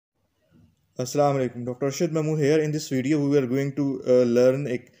Assalamu alaikum. Dr. Arshad Mahmood here. In this video, we are going to learn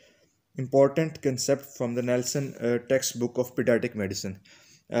a important concept from the Nelson textbook of pediatric medicine.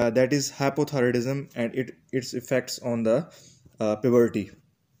 That is hypothyroidism and its effects on the puberty.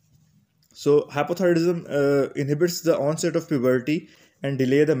 So, hypothyroidism inhibits the onset of puberty and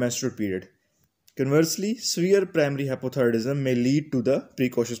delay the menstrual period. Conversely, severe primary hypothyroidism may lead to the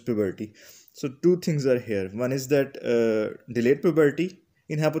precocious puberty. So, two things are here. One is that delayed puberty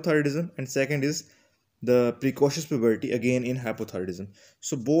in hypothyroidism, and second is the precocious puberty again in hypothyroidism.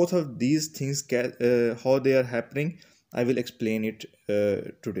 So, both of these things, how they are happening, I will explain it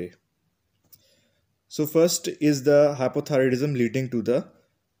today. So, first is the hypothyroidism leading to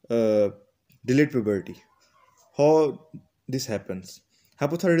the delayed puberty. How this happens?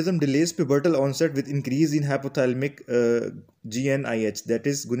 Hypothyroidism delays pubertal onset with increase in hypothalamic GnIH, that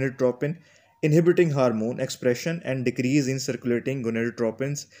is gonadotropin inhibiting hormone expression, and decrease in circulating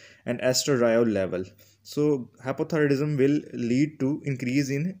gonadotropins and estradiol level. So hypothyroidism will lead to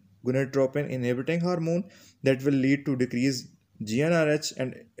increase in gonadotropin inhibiting hormone, that will lead to decrease GnRH,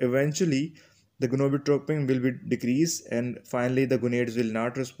 and eventually the gonadotropin will be decreased, and finally the gonads will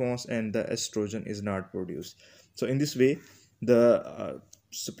not respond and the estrogen is not produced. So in this way the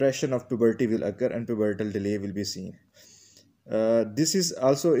suppression of puberty will occur and pubertal delay will be seen. This is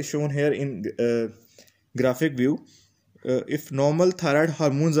also shown here in graphic view. If normal thyroid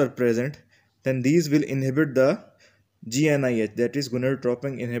hormones are present, then these will inhibit the GnIH, that is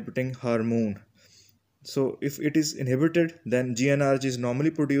gonadotropin inhibiting hormone. So if it is inhibited, then GnRH is normally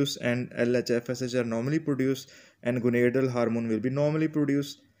produced and LH, FSH are normally produced, and gonadal hormone will be normally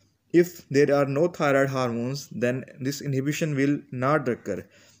produced. If there are no thyroid hormones, then this inhibition will not occur,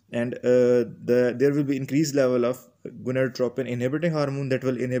 and there will be increased level of gonadotropin inhibiting hormone that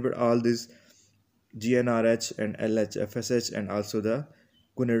will inhibit all these GnRH and LH, FSH, and also the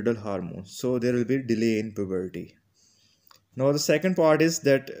gonadal hormones. So there will be delay in puberty. Now the second part is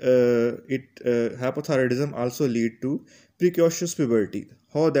that hypothyroidism also lead to precocious puberty.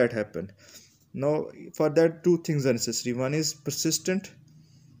 How that happen? Now for that two things are necessary. One is persistent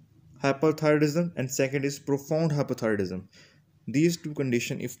hypothyroidism and second is profound hypothyroidism. These two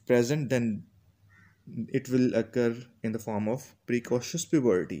conditions if present, then it will occur in the form of precocious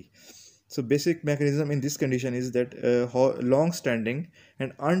puberty. So basic mechanism in this condition is that long-standing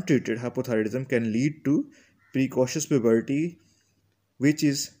and untreated hypothyroidism can lead to precocious puberty, which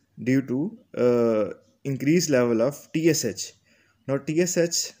is due to increased level of TSH. Now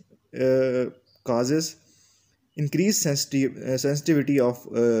TSH causes increased sensitivity of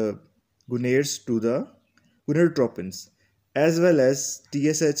gonads to the gonadotropins, as well as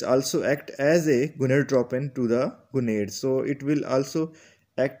TSH also act as a gonadotropin to the gonads. So it will also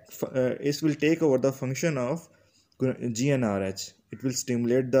act, it will take over the function of GnRH. It will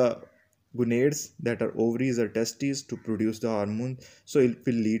stimulate the gonads, that are ovaries or testes, to produce the hormone. So it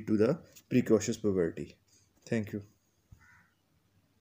will lead to the precocious puberty. Thank you.